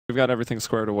we've got everything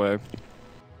squared away.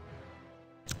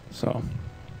 So,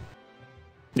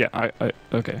 yeah,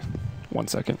 okay, 1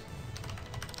 second.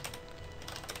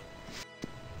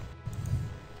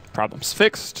 Problems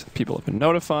fixed. People have been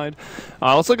notified.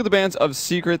 Let's look at the bans of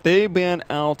Secret. They ban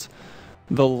out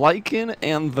the Lycan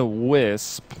and the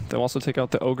Wisp. They'll also take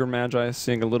out the Ogre Magi,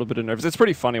 seeing a little bit of nerves. It's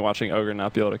pretty funny watching Ogre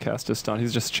not be able to cast his stun.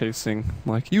 He's just chasing,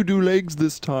 like, you do legs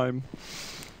this time.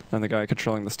 And the guy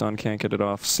controlling the stun can't get it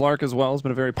off. Slark as well has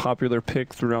been a very popular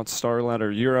pick throughout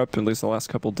Starladder Europe, at least the last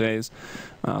couple days.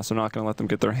 So not going to let them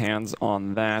get their hands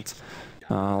on that.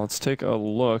 Let's take a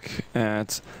look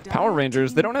at Power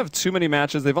Rangers. They don't have too many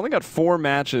matches. They've only got 4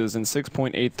 matches in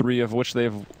 6.83, of which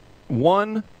they've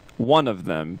won 1 of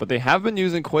them, but they have been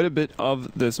using quite a bit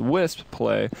of this Wisp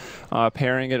play,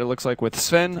 pairing it looks like with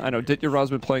Sven. I know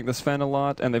Dityarov's been playing the Sven a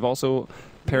lot, and they've also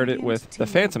paired it with the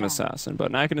Phantom Assassin,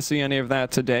 but not going to see any of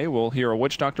that today. We'll hear a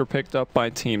Witch Doctor picked up by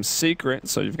Team Secret,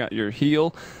 so you've got your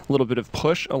heal, a little bit of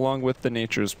push, along with the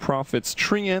Nature's Prophets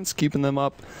Treants, keeping them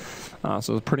up.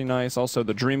 So it's pretty nice. Also,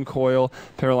 the Dream Coil,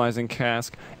 Paralyzing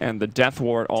Cask, and the Death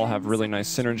Ward all have really nice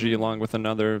synergy, along with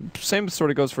another. Same sort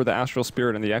of goes for the Astral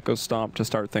Spirit and the Echo Stomp to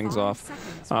start things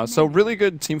off. So really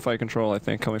good team fight control, I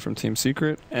think, coming from Team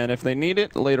Secret. And if they need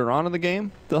it later on in the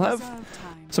game, they'll have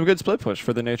some good split push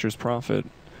for the Nature's Prophet.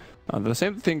 The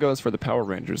same thing goes for the Power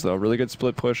Rangers, though. Really good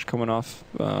split push coming off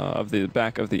of the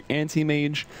back of the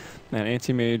Anti-Mage. And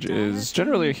Anti-Mage is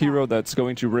generally a hero that's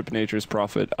going to rip Nature's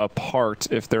Prophet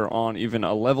apart if they're on even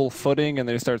a level footing and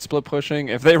they start split pushing.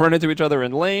 If they run into each other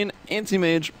in lane,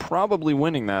 Anti-Mage probably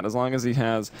winning that, as long as he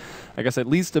has, I guess, at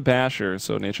least a basher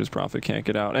so Nature's Prophet can't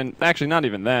get out. And actually, not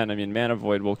even then. I mean, Mana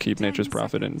Void will keep Nature's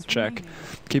Prophet in check,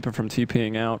 keep him from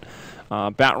TPing out.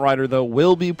 Batrider, though,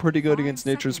 will be pretty good against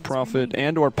Nature's Prophet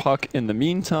and or Puck in the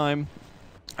meantime.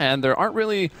 And there aren't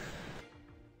really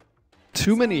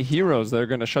too many heroes that are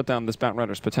going to shut down this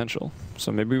Batrider's potential.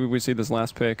 So maybe we see this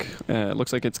last pick. It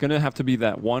looks like it's going to have to be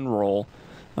that one role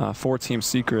for Team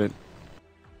Secret.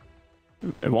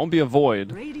 It won't be a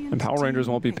Void, and Power Rangers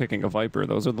won't be picking a Viper.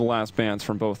 Those are the last bans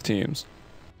from both teams.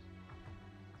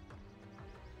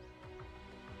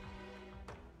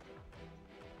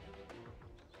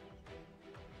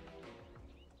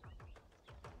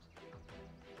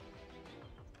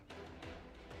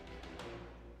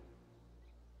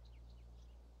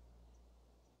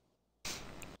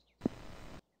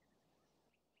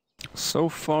 So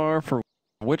far for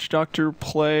Witch Doctor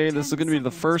play, this is going to be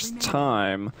the first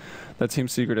time that Team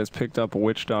Secret has picked up a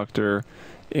Witch Doctor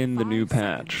in the new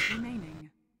patch.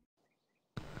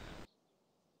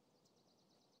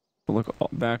 Look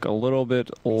back a little bit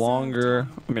longer.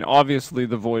 I mean, obviously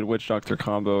the Void Witch Doctor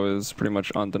combo is pretty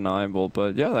much undeniable,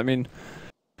 but yeah, I mean,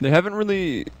 they haven't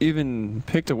really even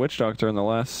picked a Witch Doctor in the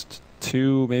last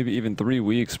 2, maybe even 3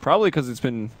 weeks, probably because it's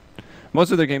been... Most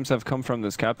of their games have come from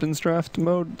this Captain's Draft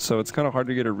mode, so it's kind of hard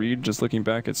to get a read just looking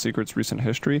back at Secret's recent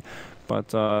history. But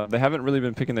they haven't really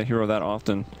been picking the hero that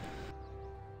often.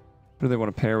 Who do they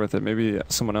want to pair with it? Maybe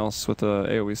someone else with the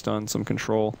AoE stun, some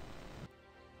control.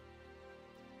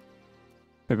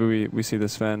 Maybe we see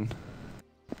this Sven.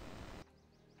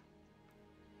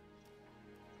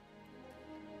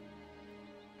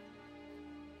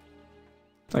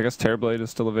 I guess Terrorblade is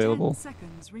still available.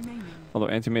 Although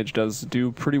Anti-Mage does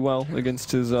do pretty well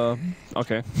against his,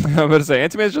 okay. I'm about to say,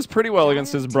 Anti-Mage does pretty well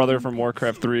against his brother from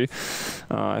Warcraft 3.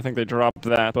 I think they dropped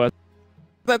that, but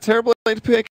that Terrorblade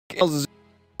pick is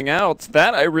out.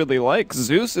 That I really like.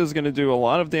 Zeus is going to do a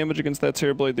lot of damage against that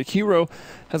Terrorblade. The hero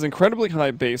has incredibly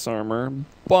high base armor,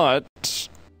 but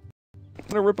I'm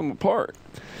going to rip him apart.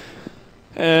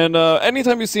 And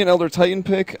anytime you see an Elder Titan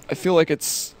pick, I feel like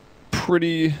it's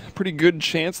pretty good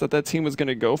chance that that team is going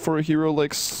to go for a hero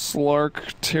like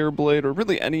Slark, Terrorblade, or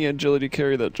really any agility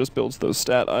carry that just builds those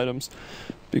stat items.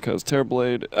 Because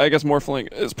Terrorblade, I guess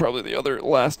Morphling is probably the other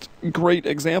last great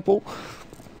example.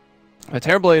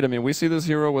 Terrorblade, I mean, we see this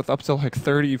hero with up to like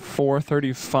 34,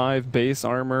 35 base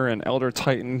armor, and Elder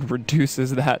Titan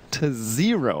reduces that to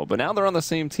 0. But now they're on the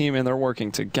same team and they're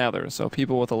working together. So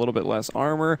people with a little bit less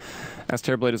armor, as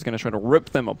Terrorblade is going to try to rip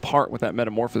them apart with that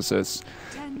metamorphosis.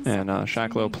 And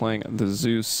Shaklo playing the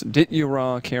Zeus.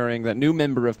 Dityara carrying that new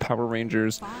member of Power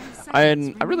Rangers. I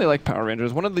really like Power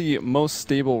Rangers. One of the most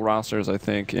stable rosters, I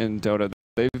think, in Dota.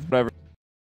 They've ever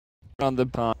on the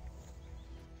time,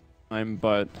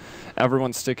 but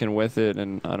everyone's sticking with it,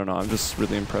 and I don't know, I'm just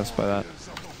really impressed by that.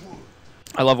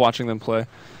 I love watching them play.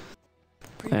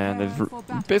 And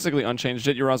they've basically unchanged.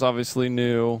 Dityara's obviously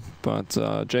new, but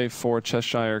J4,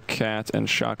 Cheshire Cat, and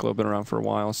Shaklo have been around for a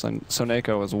while.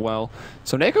 Soneko as well.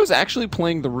 Soneko's actually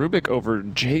playing the Rubik over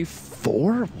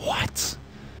J4? What?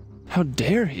 How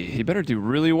dare he? He better do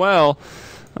really well.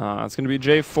 It's going to be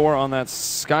J4 on that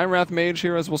Skywrath Mage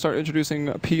here as we'll start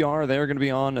introducing PR. They're going to be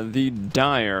on the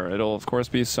Dire. It'll, of course,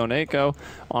 be Soneko.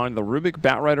 On the Rubik,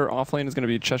 Batrider offlane is going to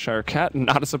be Cheshire Cat.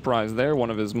 Not a surprise there. One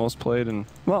of his most played and,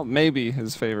 well, maybe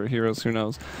his favorite heroes. Who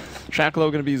knows?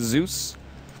 Shaklo going to be Zeus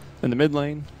in the mid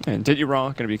lane. And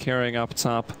Diddyraw going to be carrying up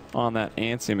top on that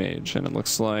Anti-Mage. And it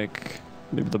looks like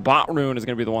maybe the bot rune is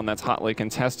going to be the one that's hotly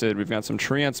contested. We've got some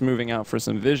Treants moving out for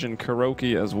some Vision,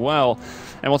 Kuroki as well.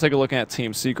 And we'll take a look at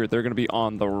Team Secret. They're going to be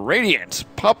on the Radiant.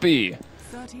 Puppey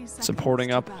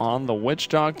supporting up on the Witch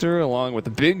Doctor, along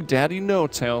with Big Daddy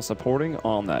No-Tail supporting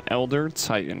on that Elder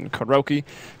Titan. Kuroki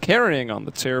carrying on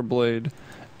the Terrorblade.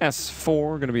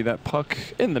 S4 going to be that puck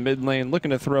in the mid lane,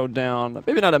 looking to throw down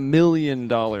maybe not $1 million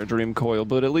Dream Coil,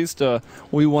 but at least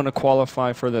we want to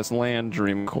qualify for this land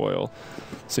Dream Coil.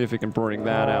 See if he can bring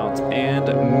that out.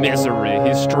 And Misery.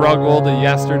 He struggled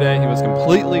yesterday. He was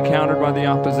completely countered by the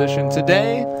opposition.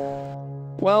 Today,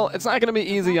 well, it's not going to be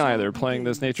easy either, playing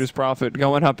this Nature's Prophet,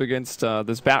 going up against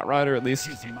this Batrider, at least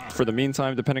for the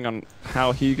meantime, depending on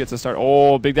how he gets to start.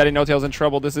 Oh, Big Daddy No-Tail's in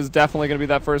trouble. This is definitely going to be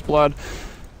that first blood.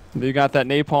 You got that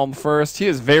Napalm first. He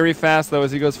is very fast, though,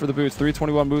 as he goes for the boots.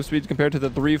 321 move speed compared to the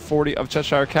 340 of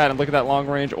Cheshire Cat. And look at that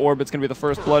long-range orb. It's going to be the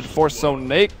first blood for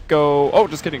Soneko. Oh,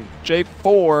 just kidding.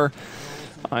 J4.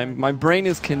 My brain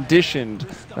is conditioned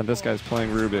that this guy's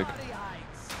playing Rubik.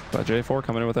 But J4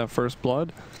 coming in with that first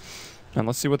blood. And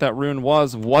let's see what that rune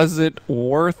was. Was it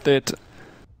worth it?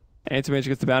 Anti-Mage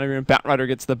gets the bounty rune, Batrider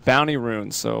gets the bounty rune.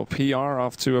 So PR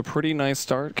off to a pretty nice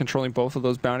start, controlling both of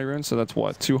those bounty runes. So that's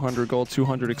what, 200 gold,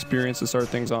 200 experience to start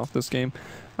things off this game.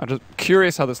 I'm just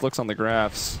curious how this looks on the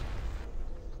graphs.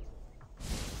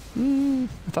 I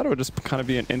thought it would just kind of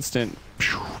be an instant,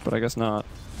 but I guess not.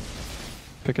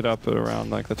 Pick it up at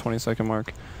around like the 20-second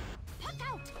mark.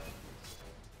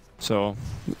 So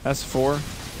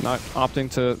S4 not opting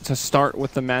to start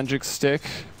with the magic stick,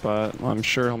 but I'm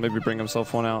sure he'll maybe bring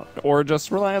himself one out, or just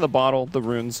rely on the bottle, the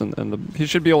runes, and he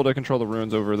should be able to control the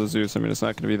runes over the Zeus. I mean, it's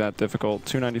not going to be that difficult.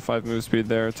 295 move speed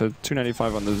there to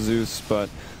 295 on the Zeus, but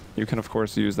you can, of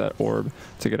course, use that orb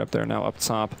to get up there. Now up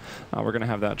top, we're going to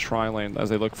have that tri-lane as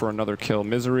they look for another kill.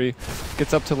 Misery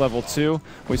gets up to level 2.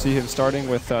 We see him starting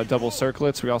with double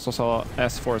circlets. We also saw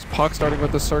S4's Puck starting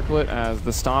with the circlet. As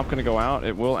the stomp going to go out,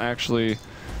 it will actually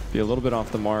be a little bit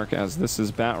off the mark, as this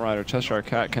is Batrider, Cheshire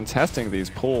Cat contesting these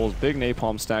pulls. Big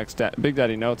Napalm stacks, Big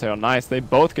Daddy No-Tail. Nice. They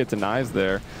both get denies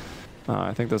there.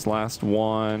 I think this last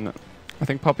one, I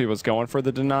think Puppey was going for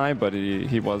the deny, but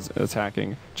he was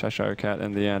attacking Cheshire Cat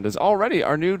in the end. Is already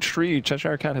our new tree.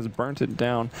 Cheshire Cat has burnt it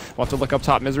down. We'll have to look up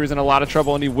top. Misery's in a lot of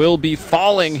trouble, and he will be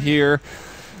falling here.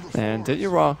 And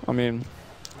Diddyraw, I mean,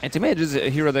 Anti-Mage is a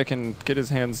hero that can get his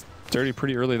hands dirty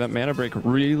pretty early. That mana break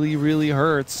really, really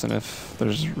hurts, and if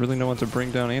there's really no one to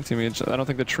bring down Anti-Mage, I don't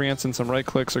think the Treants and some right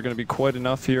clicks are going to be quite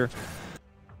enough here.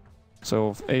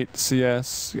 So 8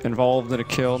 CS involved in a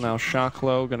kill. Now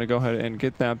Shaklo going to go ahead and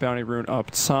get that bounty rune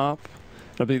up top.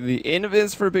 It'll be the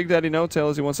invis for Big Daddy No-Tail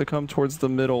as he wants to come towards the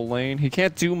middle lane. He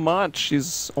can't do much.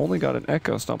 He's only got an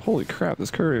Echo Stomp. Holy crap,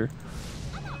 this courier.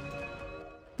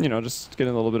 You know, just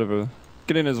getting a little bit of a,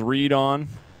 getting his read on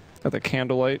at the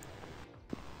candlelight.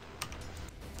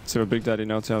 See what Big Daddy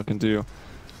No-Tail can do.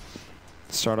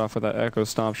 Start off with that Echo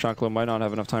Stomp. Shaklo might not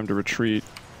have enough time to retreat.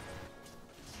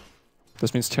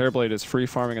 This means Terrorblade is free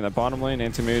farming in the bottom lane.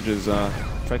 Anti-Mage is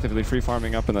effectively free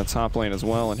farming up in the top lane as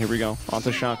well. And here we go.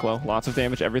 Onto Shaklo. Lots of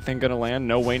damage. Everything going to land.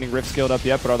 No Waning Rift skilled up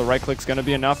yet, but are the right clicks going to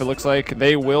be enough? It looks like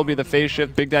they will be the phase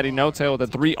shift. Big Daddy No-Tail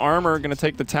with the 3 armor going to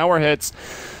take the tower hits.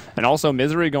 And also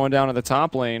Misery going down in the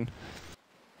top lane.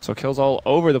 So kills all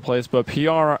over the place, but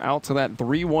PR out to that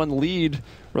 3-1 lead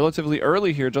relatively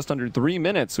early here, just under 3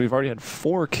 minutes. We've already had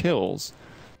 4 kills.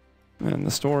 And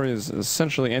the story is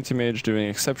essentially Anti-Mage doing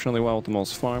exceptionally well with the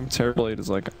most farm. Terrorblade is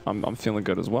like, I'm feeling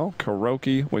good as well.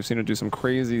 Kuroki, we've seen him do some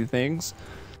crazy things.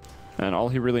 And all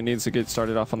he really needs to get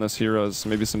started off on this hero is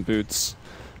maybe some boots,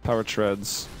 power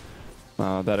treads,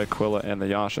 that Aquila and the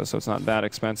Yasha, so it's not that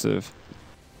expensive.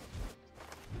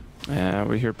 And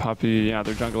we hear Puppey, yeah,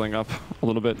 they're jungling up a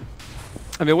little bit.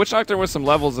 I mean, Witch Doctor with some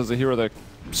levels is a hero that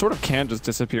sort of can just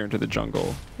disappear into the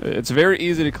jungle. It's very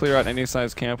easy to clear out any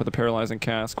size camp with a Paralyzing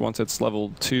Cask once it's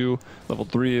level 2. Level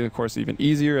 3, of course, even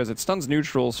easier, as it stuns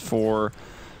neutrals for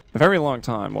a very long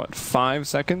time. What, 5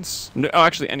 seconds? No, oh,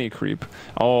 actually, any creep.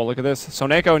 Oh, look at this.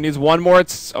 Soneko needs one more.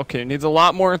 Okay, needs a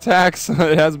lot more attacks.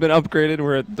 It has been upgraded.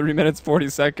 We're at 3 minutes, 40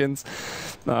 seconds.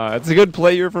 It's a good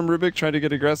play here from Rubik, trying to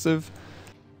get aggressive.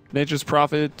 Nature's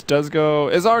Prophet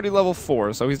is already level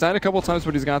 4, so he's died a couple times,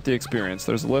 but he's got the experience.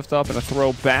 There's a lift up and a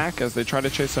throw back as they try to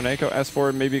chase Soneko.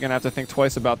 S4, maybe you're going to have to think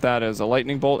twice about that as a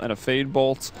lightning bolt and a fade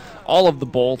bolt. All of the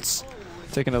bolts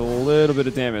taking a little bit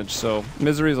of damage. So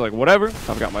Misery's like, whatever,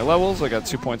 I've got my levels, I got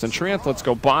 2 points in Triumph, let's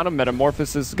go bottom.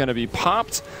 Metamorphosis is going to be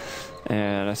popped.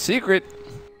 And a Secret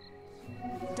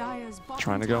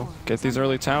trying to go get these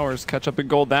early towers, catch up in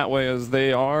gold that way, as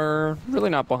they are really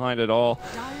not behind at all.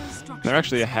 They're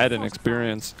actually ahead in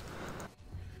experience.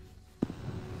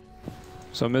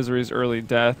 So Misery's early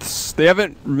deaths, they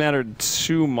haven't mattered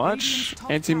too much.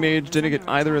 Anti-Mage didn't get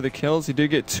either of the kills. He did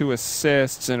get 2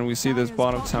 assists, and we see this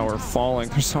bottom tower falling.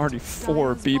 There's already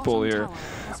 4 people here.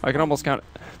 I can almost count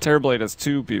Terrorblade as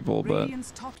 2 people, but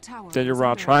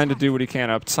Yeik trying to do what he can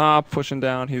up top, pushing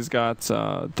down. He's got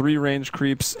 3 range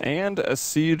creeps and a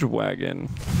siege wagon.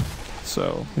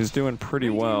 So he's doing pretty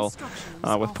well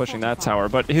with pushing that tower.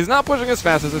 But he's not pushing as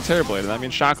fast as a Terrorblade. And that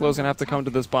means Shocklow's going to have to come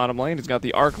to this bottom lane. He's got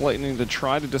the Arc Lightning to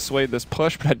try to dissuade this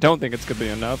push, but I don't think it's going to be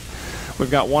enough.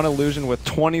 We've got 1 illusion with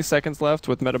 20 seconds left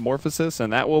with Metamorphosis,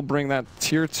 and that will bring that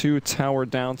tier 2 tower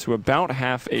down to about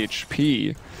half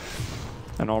HP.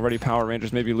 And already Power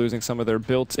Rangers may be losing some of their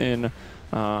built-in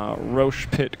Roche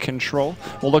Pit control.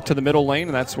 We'll look to the middle lane,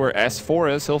 and that's where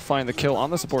S4 is. He'll find the kill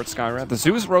on the support Skyrat. The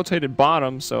Zeus rotated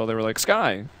bottom, so they were like,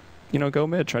 Sky, you know, go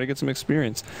mid, try to get some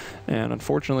experience. And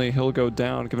unfortunately, he'll go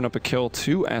down, giving up a kill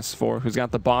to S4, who's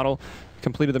got the bottle,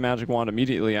 completed the magic wand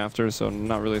immediately after, so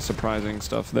not really surprising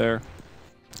stuff there.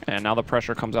 And now the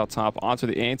pressure comes out top onto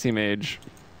the Anti-Mage,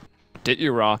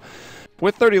 Yeik,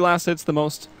 with 30 last hits, the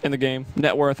most in the game.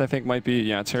 Net worth, I think, might be,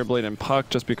 yeah, Terrorblade and Puck,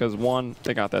 just because, one,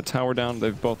 they got that tower down.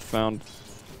 They've both found,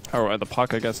 or the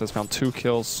Puck, I guess, has found 2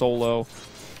 kills solo.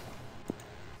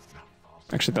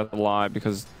 Actually, that's a lie,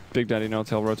 because Big Daddy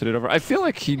No-Tail rotated over. I feel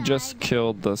like he just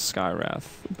killed the Skywrath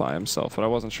by himself, but I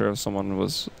wasn't sure if someone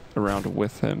was around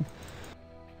with him.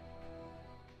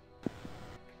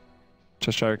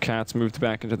 Cheshire Cat's moved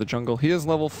back into the jungle. He is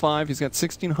level 5. He's got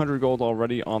 1,600 gold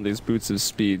already on these Boots of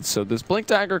Speed. So this Blink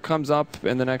Dagger comes up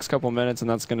in the next couple minutes, and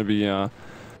that's going to be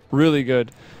really good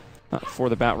for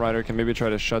the Bat Rider. Can maybe try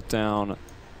to shut down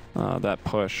that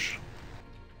push.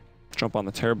 Jump on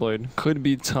the Terrorblade. Could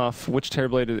be tough. Which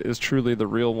Terrorblade is truly the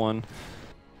real one?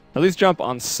 At least jump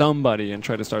on somebody and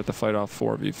try to start the fight off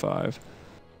 4v5.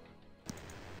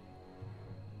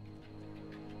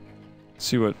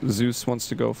 See what Zeus wants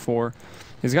to go for.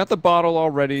 He's got the bottle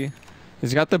already.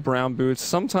 He's got the brown boots.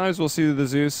 Sometimes we'll see the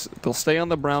Zeus, they'll stay on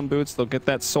the brown boots. They'll get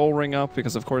that soul ring up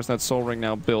because, of course, that soul ring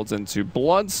now builds into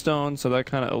Bloodstone. So that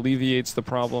kind of alleviates the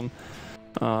problem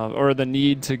or the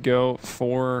need to go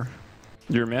for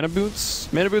your mana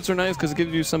boots. Mana boots are nice because it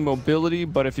gives you some mobility,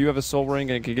 but if you have a soul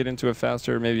ring and it can get into it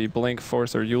faster, maybe Blink,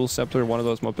 Force, or Yule Scepter, one of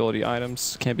those mobility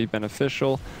items can be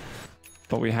beneficial.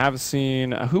 But we have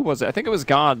seen, who was it? I think it was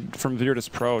God from Virtus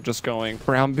Pro just going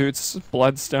brown boots,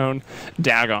 Bloodstone,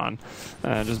 Dagon,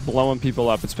 just blowing people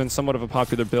up. It's been somewhat of a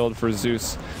popular build for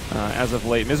Zeus as of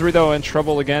late. Misery, though, in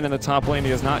trouble again in the top lane. He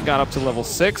has not got up to level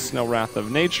 6, no Wrath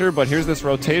of Nature, but here's this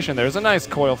rotation. There's a nice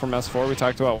coil from S4. We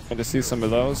talked about wanting to see some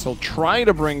of those. He'll try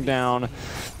to bring down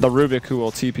the Rubik, who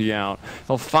will TP out.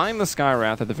 He'll find the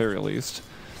Skywrath at the very least.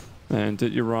 And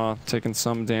Yeik taking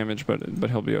some damage, but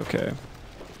he'll be okay.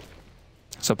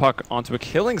 So Puck onto a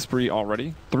killing spree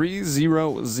already.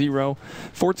 3-0-0,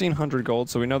 1,400 gold.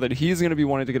 So we know that he's going to be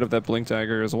wanting to get up that Blink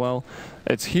Dagger as well.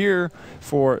 It's here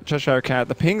for Cheshire Cat.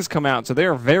 The pings come out, so they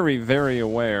are very, very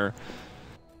aware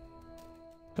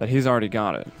that he's already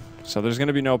got it. So there's going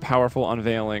to be no powerful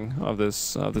unveiling of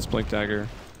this Blink Dagger.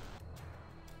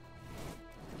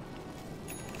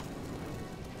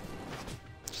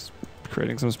 Just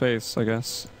creating some space, I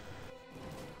guess.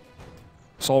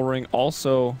 Soul Ring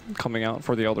also coming out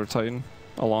for the Elder Titan,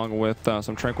 along with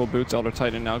some Tranquil Boots. Elder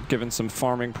Titan now given some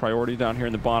farming priority down here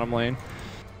in the bottom lane.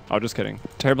 Oh, just kidding.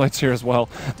 Terrorblade's here as well.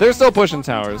 They're still pushing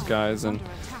towers, guys. And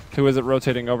who is it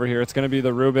rotating over here? It's going to be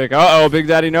the Rubik. Uh-oh, Big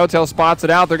Daddy No-Tail spots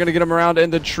it out. They're going to get him around in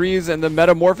the trees, and the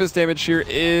Metamorphosis damage here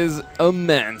is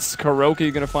immense.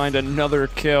 Kuroki going to find another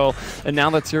kill. And now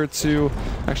that's tier 2,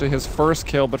 actually his first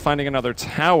kill, but finding another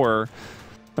tower.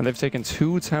 And they've taken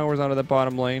 2 towers out of the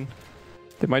bottom lane.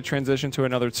 They might transition to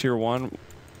another tier 1.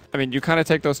 I mean, you kind of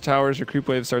take those towers, your creep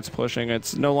wave starts pushing.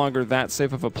 It's no longer that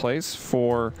safe of a place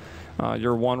for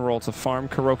your 1 roll to farm.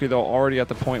 Kuroki, though, already at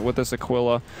the point with this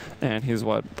Aquila, and he's,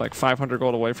 what, like 500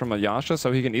 gold away from a Yasha,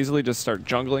 so he can easily just start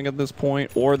jungling at this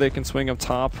point, or they can swing up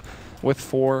top with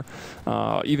 4,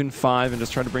 even 5, and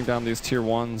just try to bring down these tier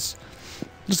 1s.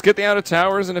 just get the out of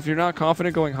towers, and if you're not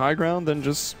confident going high ground, then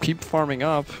just keep farming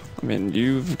up. I mean,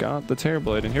 you've got the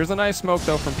Terrorblade. And here's a nice smoke,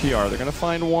 though, from PR. They're going to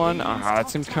find one. It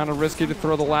seems kind of risky to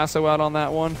throw the lasso out on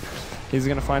that one. He's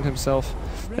going to find himself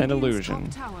an illusion.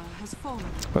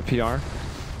 But PR,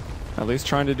 at least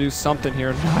trying to do something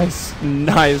here.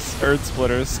 Nice Earth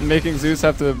Splitters. Making Zeus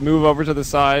have to move over to the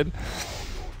side.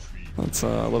 That's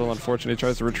a little unfortunate. He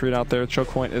tries to retreat out there. Choke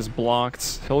point is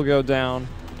blocked. He'll go down.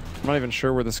 I'm not even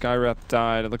sure where the Skywrath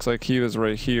died. It looks like he was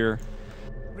right here.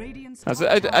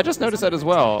 I just noticed that as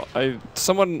well. I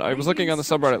was looking on the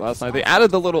subreddit last night. They added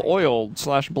the little oil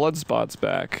 / blood spots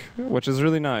back, which is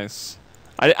really nice.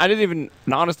 I didn't even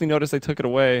honestly notice they took it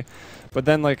away, but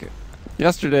then like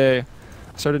yesterday,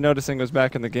 I started noticing it was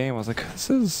back in the game. I was like, this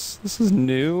is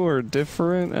new or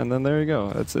different, and then there you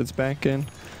go. It's back in.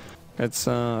 I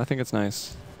think it's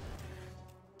nice.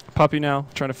 Puppey now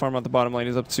trying to farm out the bottom lane.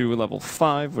 He's up to level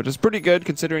 5, which is pretty good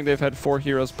considering they've had 4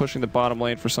 heroes pushing the bottom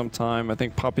lane for some time. I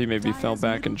think Puppey maybe fell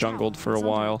back and jungled for a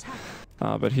while,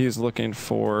 but he's looking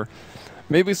for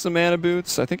maybe some mana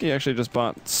boots. I think he actually just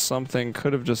bought something.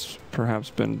 Could have just perhaps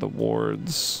been the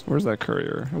wards. Where's that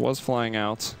courier? It was flying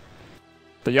out.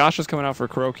 The Yasha's coming out for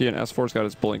Kuroki, and S4's got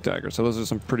his Bulling Dagger. So those are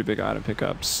some pretty big item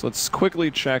pickups. Let's quickly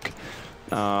check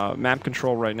map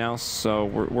control right now. So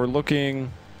we're looking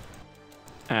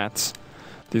at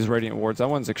these Radiant wards. That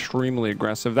one's extremely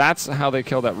aggressive. That's how they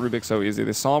kill that Rubik so easy.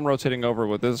 They saw him rotating over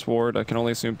with this ward. I can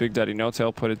only assume Big Daddy No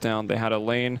Tail put it down. They had a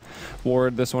lane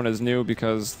ward. This one is new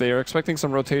because they are expecting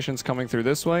some rotations coming through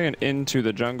this way and into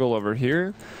the jungle over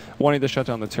here, wanting to shut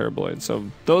down the Terrorblade. So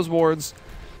those wards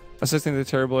assisting the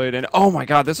Terrorblade. And oh my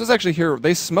god, this was actually here.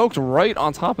 They smoked right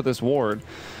on top of this ward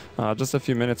just a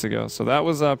few minutes ago. So that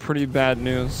was pretty bad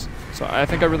news. So I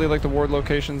think I really like the ward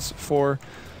locations for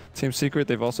Team Secret.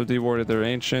 They've also dewarded their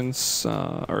Ancients,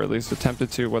 or at least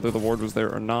attempted to, whether the ward was there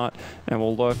or not. And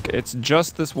we'll look. It's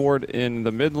just this ward in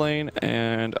the mid lane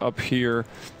and up here,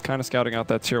 kind of scouting out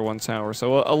that tier 1 tower.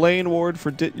 So a lane ward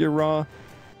for Dit Yara.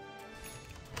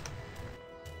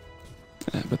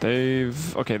 But they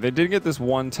did get this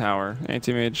one tower,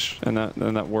 Anti-Mage, and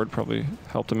that ward probably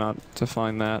helped them out to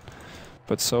find that.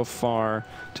 But so far,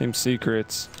 Team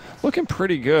Secret's looking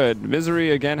pretty good.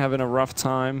 Misery, again, having a rough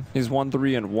time. He's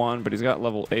 1-3-1, but he's got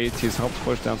level 8. He's helped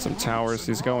push down some towers.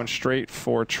 He's going straight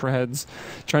for treads,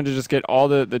 trying to just get all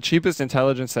the cheapest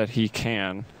intelligence that he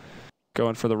can.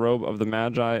 Going for the Robe of the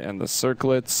Magi and the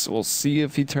Circlets. We'll see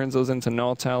if he turns those into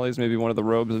null tallies. Maybe one of the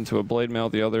robes into a blade mail,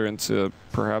 the other into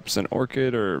perhaps an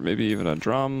orchid, or maybe even a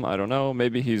drum. I don't know.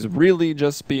 Maybe he's really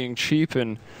just being cheap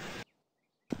and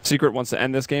Secret wants to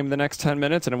end this game in the next 10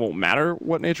 minutes and it won't matter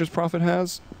what Nature's Prophet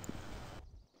has.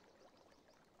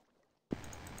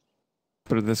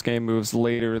 But if this game moves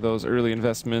later, those early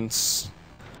investments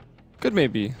could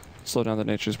maybe slow down the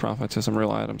Nature's Prophet to some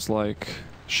real items like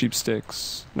Sheep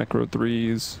Sticks, Necro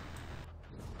 3s.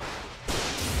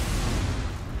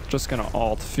 Just gonna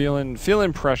ult, feeling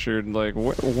pressured, like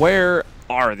where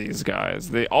are these guys?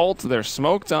 They ult, they're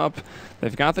smoked up,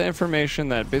 they've got the information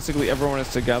that basically everyone is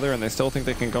together and they still think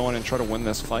they can go in and try to win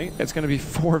this fight. It's gonna be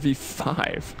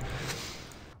 4v5.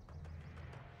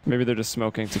 Maybe they're just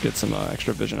smoking to get some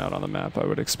extra vision out on the map, I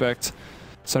would expect.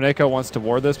 So Neko wants to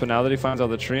ward this, but now that he finds out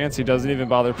the treants, he doesn't even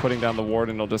bother putting down the ward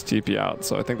and he'll just TP out.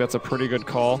 So I think that's a pretty good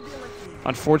call.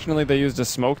 Unfortunately, they used a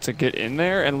smoke to get in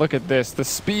there, and look at this. The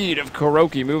speed of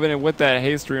Kuroki moving in with that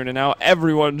haste rune, and now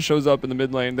everyone shows up in the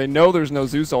mid lane. They know there's no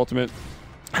Zeus ultimate.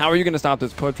 How are you going to stop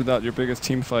this push without your biggest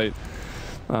team fight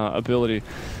ability?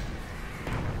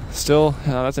 Still,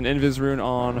 that's an Invis rune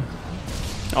on.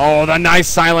 Oh, the nice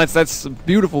silence. That's a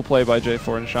beautiful play by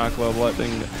J4 and Shocklobe,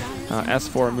 letting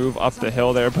S4 move up the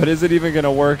hill there. But is it even going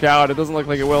to work out? It doesn't look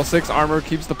like it will. 6 armor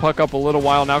keeps the puck up a little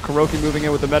while. Now Kuroki moving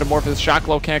in with the Metamorphosis.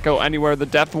 Shocklobe can't go anywhere. The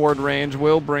Death Ward range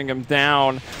will bring him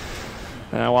down.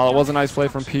 While it was a nice play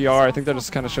from PR, I think that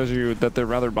just kind of shows you that they're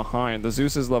rather behind. The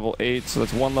Zeus is level 8, so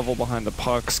that's 1 level behind the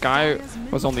puck. Sky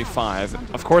was only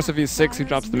 5. Of course, if he's 6, he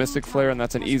drops the Mystic Flare, and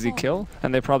that's an easy kill,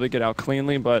 and they probably get out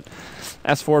cleanly, but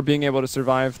S4 being able to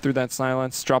survive through that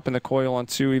silence, dropping the coil on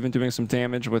 2, even doing some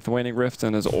damage with Waning Rift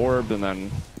and his orb, and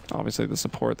then obviously the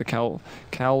support, the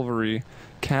cavalry,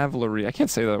 I can't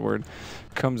say that word,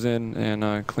 comes in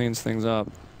and cleans things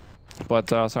up. But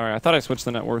sorry, I thought I switched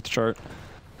the net worth chart.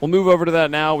 We'll move over to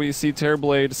that now. We see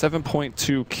Terrorblade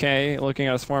 7.2k, looking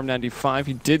at his farm 95.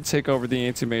 He did take over the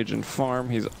Anti-Mage and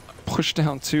farm. He's pushed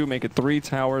down 2, make it 3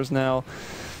 towers now.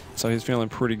 So he's feeling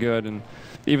pretty good. And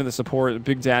even the support,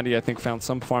 Big Daddy, I think, found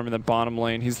some farm in the bottom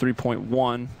lane. He's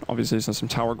 3.1. Obviously, there's some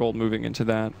tower gold moving into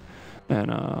that. And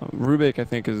Rubik, I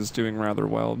think, is doing rather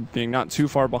well, being not too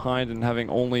far behind and having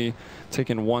only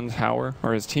taken 1 tower,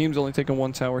 or his team's only taken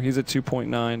 1 tower. He's at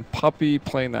 2.9. Puppey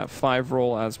playing that 5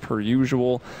 role as per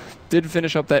usual. Did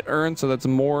finish up that urn, so that's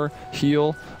more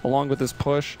heal along with his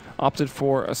push. Opted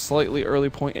for a slightly early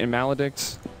point in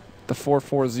Maledict. The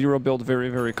 4-4-0 build, very,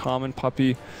 very common.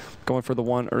 Puppey going for the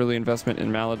 1 early investment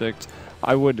in Maledict.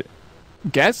 I would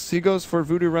guess he goes for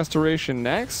Voodoo Restoration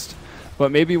next,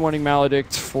 but maybe wanting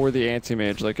Maledict for the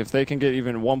Anti-Mage. Like, if they can get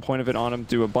even 1 point of it on him,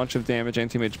 do a bunch of damage,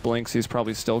 Anti-Mage blinks, he's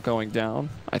probably still going down.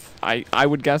 I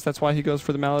would guess that's why he goes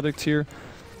for the Maledict here.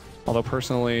 Although,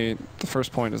 personally, the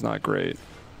first point is not great.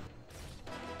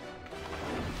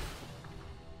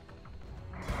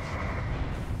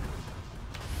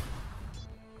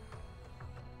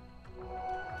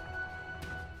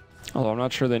 Although I'm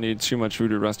not sure they need too much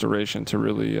Voodoo Restoration to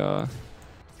really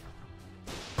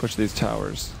push these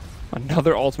towers.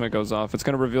 Another ultimate goes off. It's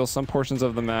going to reveal some portions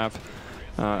of the map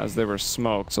as they were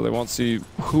smoked, so they won't see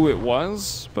who it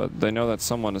was, but they know that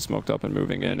someone is smoked up and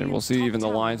moving in, and we'll see even the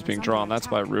lines being drawn. That's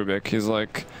by Rubik. He's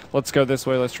like, let's go this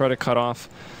way, let's try to cut off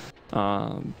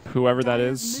whoever that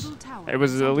is. It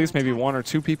was at least maybe 1 or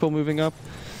 2 people moving up.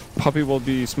 Puppey will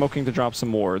be smoking to drop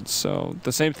some wards, so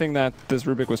the same thing that this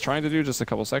Rubik was trying to do just a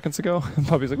couple seconds ago.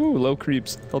 Puppey's like, ooh, low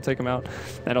creeps, they'll take him out,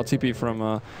 and I'll TP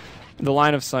from the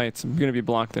line of sight. I'm going to be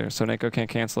blocked there, so Neko can't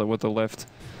cancel it with the lift.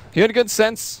 He had good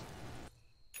sense.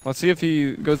 Let's see if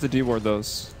he goes to D-ward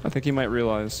those. I think he might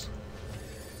realize.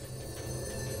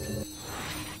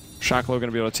 Shacklo going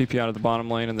to be able to TP out of the bottom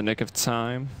lane in the nick of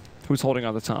time. Who's holding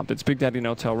on the top? It's Big Daddy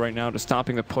No-Tail right now, just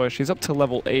stopping the push. He's up to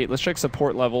level 8. Let's check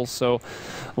support levels. So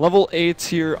level 8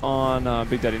 here on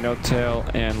Big Daddy No-Tail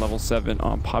and level 7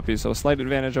 on Puppey. So a slight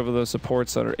advantage over those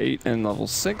supports that are 8 and level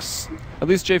 6. At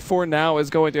least J4 now is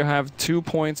going to have 2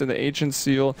 points in the Ancient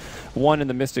Seal, 1 in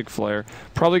the Mystic Flare.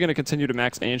 Probably going to continue to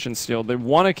max Ancient Seal. They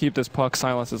want to keep this puck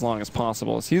silenced as long as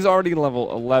possible. He's already level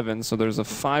 11, so there's a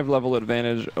 5-level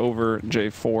advantage over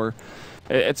J4.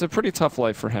 It's a pretty tough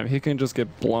life for him. He can just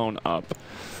get blown up.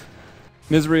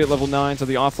 Misery at level 9, so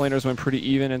the offlaners went pretty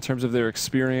even in terms of their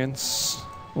experience.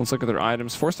 Let's look at their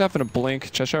items. Force Staff and a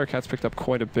Blink. Cheshire Cat's picked up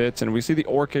quite a bit, and we see the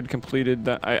Orchid completed.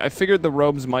 I figured the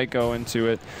robes might go into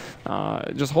it.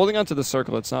 Just holding on to the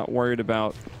circle. It's not worried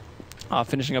about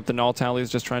finishing up the null tallies,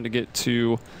 just trying to get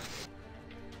to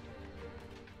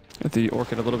the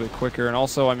Orchid a little bit quicker. And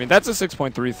also, I mean, that's a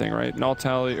 6.3 thing, right? Null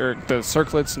tally, or the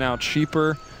circlet's now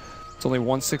cheaper. It's only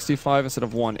 165 instead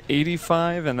of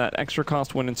 185, and that extra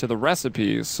cost went into the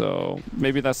recipes, so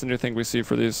maybe that's the new thing we see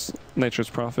for these Nature's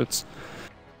Prophets.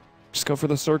 Just go for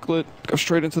the circlet, go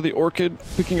straight into the Orchid,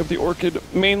 picking up the Orchid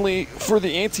mainly for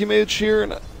the Anti-Mage here,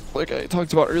 and like I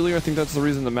talked about earlier, I think that's the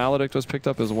reason the Maledict was picked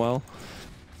up as well.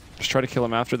 Just try to kill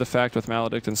him after the fact with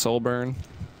Maledict and Soulburn.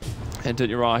 And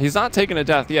Raw. He's not taking a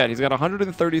death yet. He's got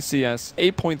 130 CS,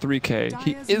 8.3k.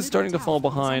 He is starting to fall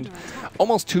behind,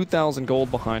 almost 2,000 gold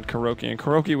behind KheZu. And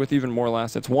KheZu with even more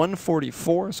last. It's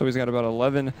 144, so he's got about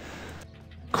 11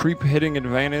 creep hitting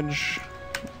advantage.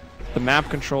 The map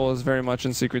control is very much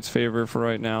in Secret's favor for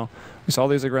right now. We saw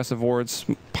these aggressive wards.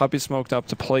 Puppey smoked up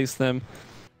to place them.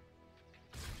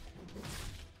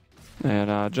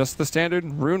 And just the standard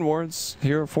rune wards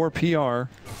here for PR.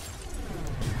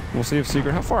 We'll see if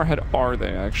Secret, how far ahead are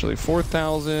they actually?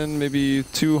 4,000, maybe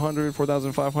 200,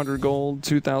 4,500 gold,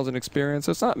 2,000 experience.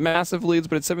 So it's not massive leads,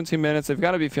 but it's 17 minutes. They've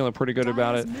got to be feeling pretty good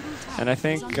about it. And I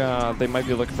think they might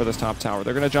be looking for this top tower.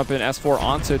 They're going to jump in S4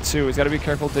 onto it too. He's got to be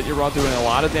careful. Raw doing a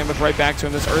lot of damage right back to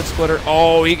him. This Earth Splitter,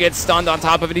 oh, he gets stunned on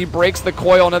top of it. He breaks the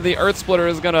coil, and then the Earth Splitter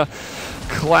is going to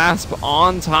clasp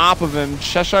on top of him.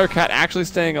 Cheshire Cat actually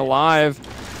staying alive.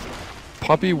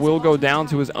 Puppey will go down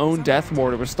to his own death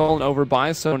ward. It was stolen over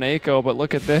by Soneko, but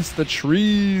look at this, the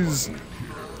trees.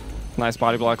 Nice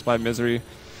body blocks by Misery.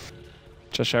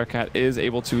 Cheshire Cat is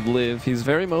able to live. He's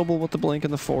very mobile with the blink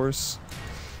and the force.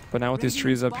 But now with these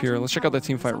trees up here, let's check out the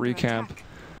teamfight recap.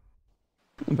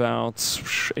 About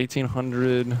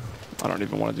 1,800, I don't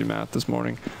even want to do math this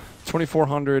morning.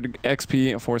 2,400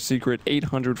 XP for Secret,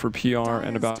 800 for PR,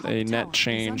 and about a net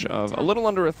change of a little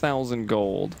under 1,000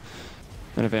 gold.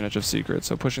 An advantage of Secret,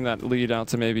 so pushing that lead out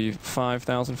to maybe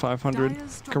 5,500.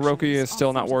 KheZu is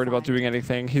still not worried about doing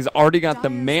anything. He's already got the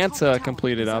Manta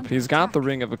completed up. He's got the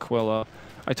Ring of Aquila.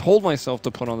 I told myself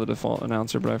to put on the default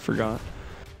announcer, but I forgot.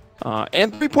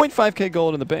 And 3.5k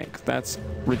gold in the bank. That's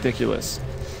ridiculous.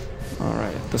 All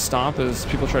right, the stop is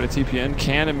people try to TP in.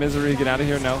 Can and Misery get out of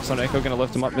here? No, Soneko going to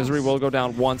lift him up. Misery will go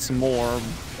down once more.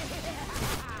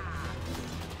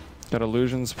 Got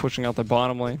Illusions pushing out the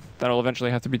bottom lane. That'll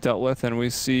eventually have to be dealt with, and we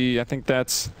see, I think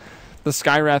that's the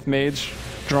Skywrath Mage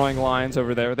drawing lines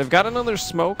over there. They've got another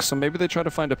smoke, so maybe they try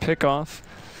to find a pick off.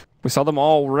 We saw them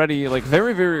already, like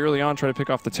very, very early on, try to pick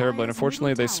off the Terrorblade.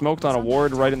 Unfortunately, they smoked on a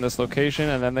ward right in this location,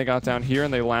 and then they got down here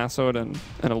and they lassoed an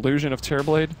illusion of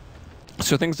Terrorblade.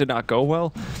 So things did not go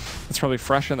well. It's probably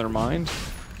fresh in their mind.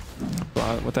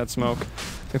 But with that smoke, I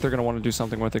think they're going to want to do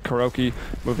something with it. KheZu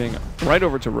moving right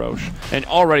over to Roche. And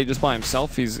already just by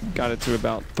himself, he's got it to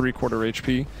about 3/4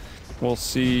 HP. We'll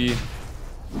see.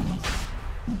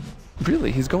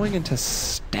 Really, he's going into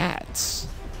stats.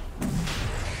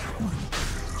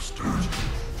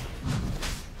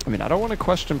 I mean, I don't want to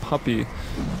question Puppey.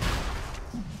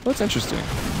 That's interesting,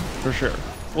 for sure.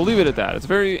 We'll leave it at that. It's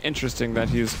very interesting that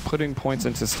he's putting points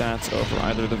into stats over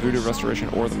either the Voodoo Restoration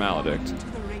or the Maledict.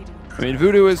 I mean,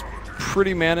 Voodoo is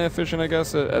pretty mana efficient, I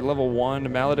guess, at level 1.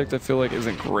 Maledict, I feel like,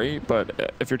 isn't great,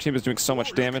 but if your team is doing so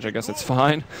much damage, I guess it's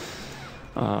fine.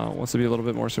 Wants to be a little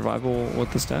bit more survivable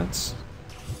with the stats.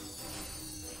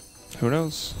 Who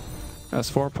knows?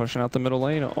 S4 pushing out the middle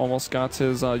lane. Almost got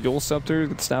his Yule Scepter,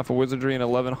 the Staff of Wizardry, and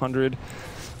 1100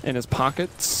 in his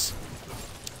pockets.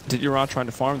 Ditya trying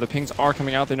to farm. The pings are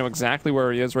coming out. They know exactly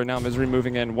where he is right now. Misery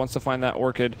moving in. Wants to find that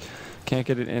Orchid. Can't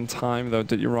get it in time, though.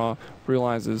 Ditya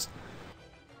realizes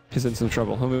he's in some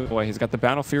trouble. He'll move away. He's got the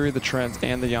Battle Fury, the Treads,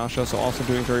 and the Yasha, so also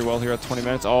doing very well here at 20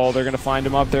 minutes. Oh, they're going to find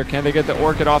him up there. Can they get the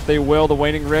Orchid off? They will. The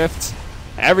Waning Rift.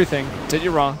 Everything.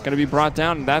 Ditya going to be brought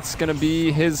down, and that's going to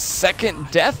be his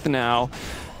second death now.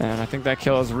 And I think that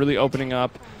kill is really opening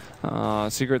up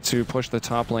Secret to push the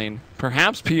top lane.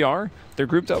 Perhaps PR. They're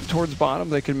grouped up towards bottom.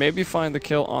 They could maybe find the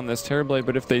kill on this Terrorblade,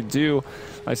 but if they do,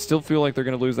 I still feel like they're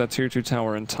going to lose that tier 2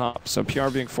 tower in top. So PR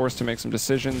being forced to make some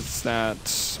decisions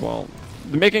that, well,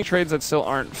 they're making trades that still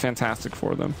aren't fantastic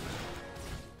for them.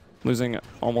 Losing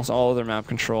almost all of their map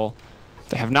control.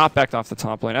 They have not backed off the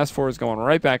top lane. S4 is going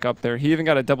right back up there. He even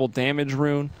got a double damage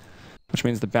rune, which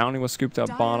means the bounty was scooped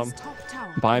up bottom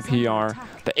by PR.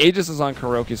 The Aegis is on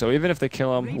KheZu, so even if they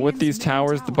kill him with these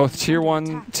towers, both tier 1s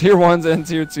and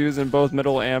tier 2s in both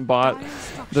middle and bot,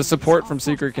 the support from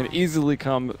Secret can easily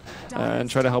come and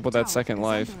try to help with that second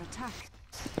life.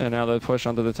 And now the push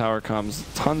onto the tower comes.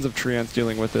 Tons of Treants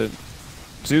dealing with it.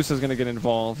 Zeus is going to get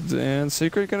involved, and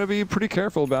Secret going to be pretty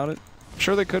careful about it.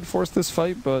 Sure, they could force this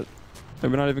fight, but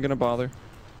maybe not even going to bother.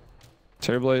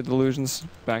 Terrorblade Illusions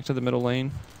back to the middle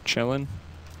lane, chilling.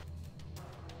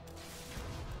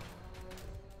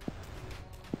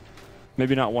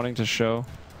 Maybe not wanting to show.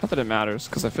 Not that it matters,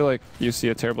 because I feel like you see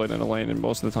a Terrorblade in a lane, and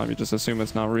most of the time you just assume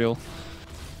it's not real.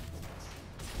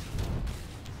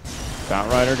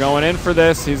 Batrider going in for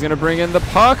this. He's going to bring in the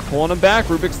puck, pulling him back.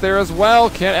 Rubik's there as well.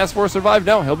 Can't S4 survive?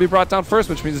 No, he'll be brought down first,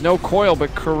 which means no coil, but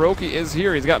KheZu is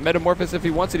here. He's got Metamorphosis if he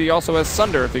wants it. He also has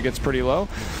Sunder if he gets pretty low.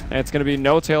 And it's going to be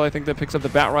No Tail, I think, that picks up the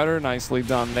Batrider. Nicely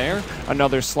done there.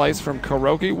 Another slice from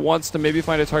KheZu. Wants to maybe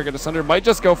find a target to Sunder. Might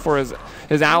just go for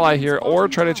his ally here or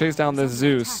try to chase down this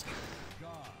Zeus.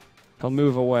 He'll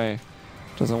move away.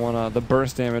 Doesn't want the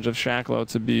burst damage of Shacklow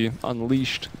to be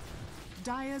unleashed.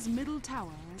 Dire's middle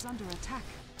tower is under attack.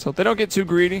 So if they don't get too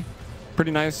greedy, pretty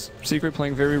nice. Secret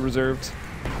playing very reserved,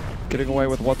 getting away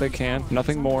with what they can,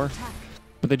 nothing more.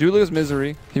 But they do lose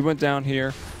Misery. He went down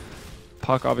here.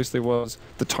 Puck obviously was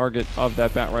the target of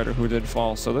that Batrider who did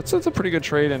fall. So that's a pretty good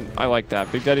trade, and I like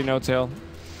that. Big Daddy No Tail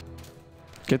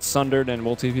gets sundered, and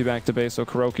we'll TP back to base so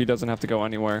KheZu doesn't have to go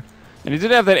anywhere. And he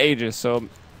did have that Aegis, so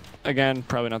again,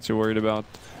 probably not too worried about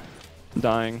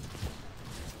dying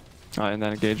in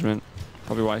that engagement.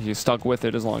 Probably why he stuck with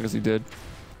it as long as he did.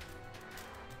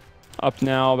 Up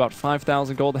now, about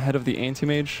 5,000 gold ahead of the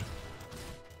Anti-Mage.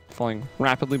 Falling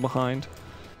rapidly behind.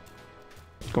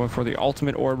 Going for the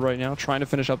ultimate orb right now, trying to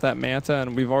finish up that Manta,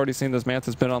 and we've already seen this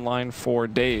Manta's been online for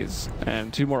days.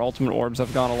 And 2 more ultimate orbs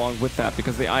have gone along with that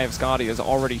because the Eye of Scotty is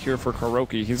already here for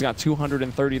KheZu. He's got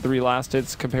 233 last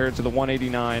hits compared to the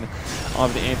 189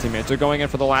 of the Anti-Mage. They're going in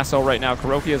for the lasso right now.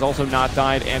 KheZu has also not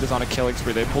died and is on a killing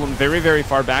spree. They pulled him very, very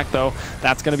far back though.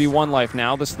 That's going to be 1 life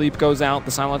now. The sleep goes out,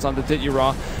 the silence on the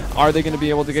Ditya. Are they going to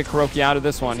be able to get KheZu out of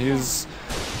this one? He's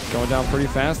going down pretty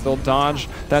fast. They'll dodge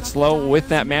that slow with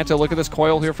that Manta. Look at this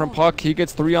coil here from Puck. He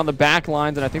gets 3 on the back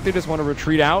lines, and I think they just want to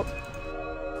retreat out.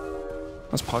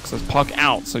 As Puck says, Puck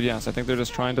out. So yes, I think they're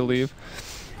just trying to leave.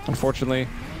 Unfortunately,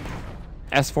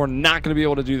 S4 not going to be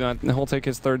able to do that, and he'll take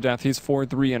his 3rd death. He's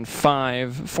 4-3 and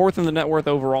 5. 4th in the net worth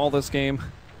overall this game,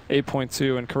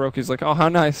 8.2, and KheZu's like, oh, how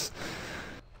nice.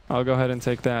 I'll go ahead and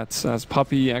take that, as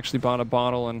Puppey actually bought a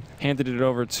bottle and handed it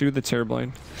over to the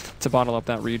Terrorblade to bottle up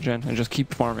that regen and just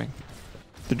keep farming.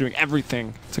 They're doing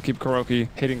everything to keep KheZu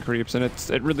hitting creeps, and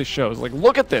it really shows. Like,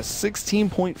 look at this,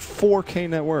 16.4k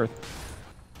net worth.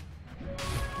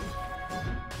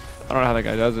 I don't know how that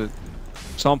guy does it.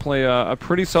 Saw him play a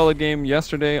pretty solid game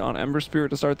yesterday on Ember Spirit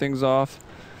to start things off,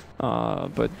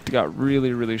 but got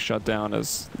really, really shut down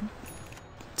as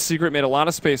Secret made a lot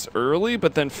of space early,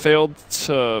 but then failed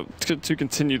to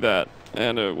continue that.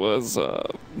 And it was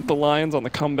the Lions on the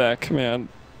comeback, man.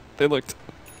 They looked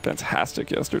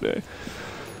fantastic yesterday.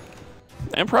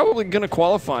 And probably going to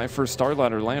qualify for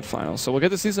Starladder Land Finals. So we'll get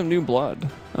to see some new blood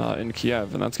in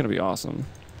Kiev, and that's going to be awesome.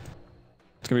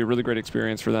 It's going to be a really great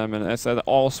experience for them. And it's an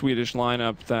all-Swedish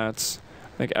lineup that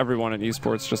I think everyone in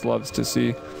esports just loves to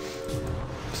see.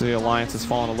 So the Alliance has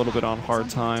fallen a little bit on hard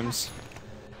times.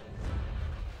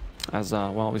 As,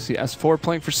 well, we see S4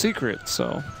 playing for Secret,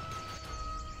 so...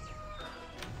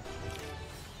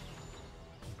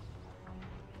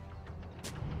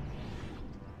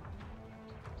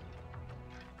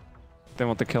 They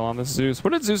want the kill on this Zeus.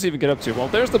 What did Zeus even get up to? Well,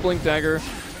 there's the Blink Dagger.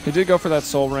 He did go for that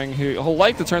Soul Ring. He'll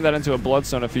like to turn that into a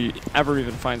Bloodstone if he ever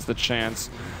even finds the chance.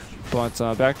 But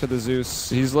back to the Zeus.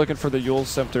 He's looking for the Yule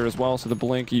Scepter as well, so the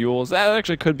Blink Yules. That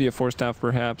actually could be a Force Staff,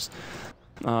 perhaps.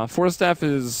 Force Staff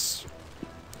is...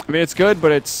 I mean, it's good,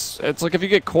 but it's like if you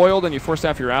get coiled and you Force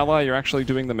Staff your ally, you're actually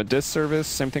doing them a disservice.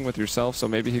 Same thing with yourself, so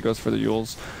maybe he goes for the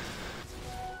Yules.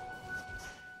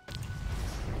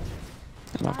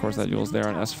 And of course that Yule's there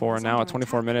on S4, and now at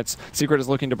 24 minutes, Secret is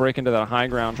looking to break into that high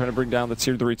ground, trying to bring down the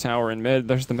tier 3 tower in mid.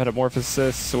 There's the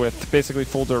Metamorphosis with basically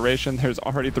full duration. There's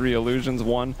already 3 illusions,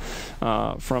 one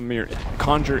from your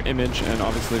Conjure Image, and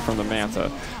obviously from the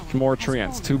Manta. More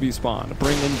Treants to be spawned,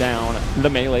 bringing down the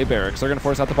melee barracks. They're going to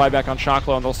force out the buyback on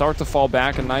Shocklow, and they'll start to fall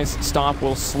back. A nice stop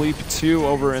will sleep 2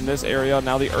 over in this area.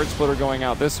 Now the Earth Splitter going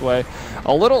out this way.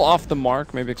 A little off the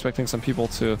mark, maybe expecting some people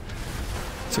to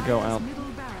go out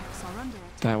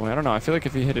that way. I don't know. I feel like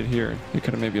if he hit it here, he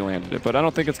could have maybe landed it, but I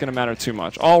don't think it's going to matter too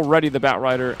much. Already the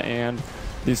Batrider and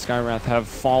the Skywrath have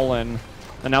fallen,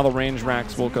 and now the range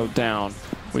racks will go down.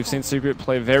 We've seen Secret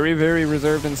play very, very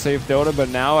reserved and safe Dota, but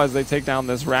now as they take down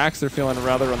this Rax, they're feeling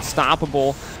rather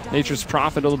unstoppable. Nature's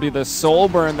Prophet, it'll be the Soul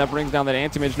Burn that brings down that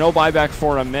Anti-Mage. No buyback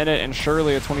for a minute, and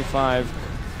surely at 25,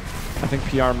 I think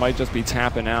PR might just be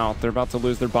tapping out. They're about to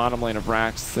lose their bottom lane of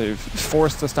Rax. They've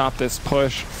forced to stop this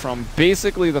push from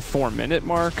basically the 4-minute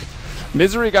mark.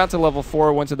 Misery got to level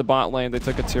 4, went to the bot lane. They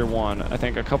took a tier 1. I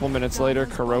think a couple minutes later,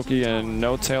 Kuroki and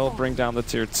No Tail bring down the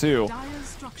tier 2.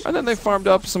 And then they farmed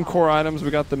up some core items. We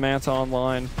got the Manta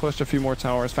online, pushed a few more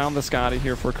towers, found the Scotty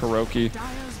here for Kuroki.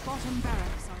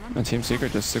 And Team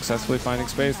Secret just successfully finding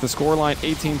space. The scoreline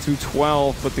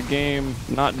 18-12, but the game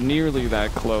not nearly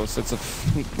that close.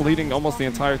 It's leading almost the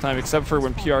entire time, except for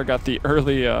when PR got the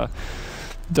early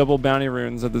double bounty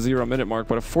runes at the 0-minute mark.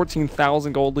 But a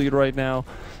 14,000 gold lead right now,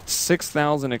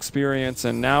 6,000 experience,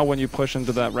 and now when you push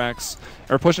into that racks,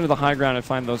 or push into the high ground and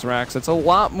find those racks, it's a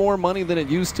lot more money than it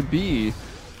used to be.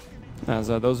 As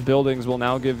those buildings will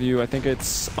now give you, I think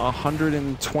it's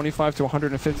 125 to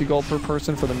 150 gold per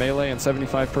person for the melee and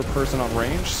 75 per person on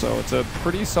range. So it's a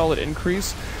pretty solid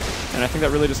increase. And I think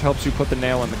that really just helps you put the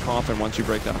nail in the coffin once you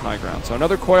break that high ground. So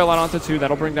another coil out onto 2.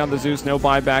 That'll bring down the Zeus. No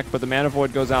buyback, but the Mana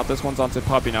Void goes out. This one's onto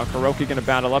Puppey. Now Kuroki going to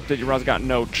battle up. Ura's got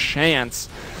no chance.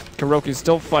 Kuroki's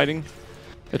still fighting.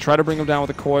 They try to bring him down with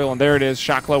a coil, and there it is.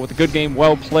 Shocklow with a good game.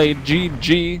 Well played.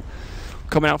 GG.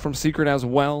 Coming out from Secret as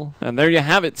well. And there you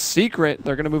have it. Secret,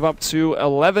 they're going to move up to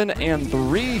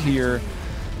 11-3 here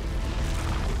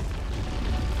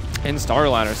in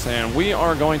Starladder, saying we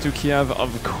are going to Kiev,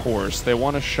 of course. They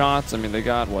won a shot. I mean, they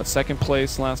got, what, 2nd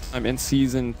place last time in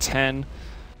Season 10.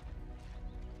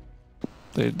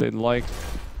 They'd like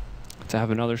to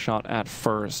have another shot at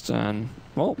first. And,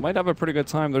 well, might have a pretty good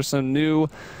time. There's some new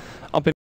up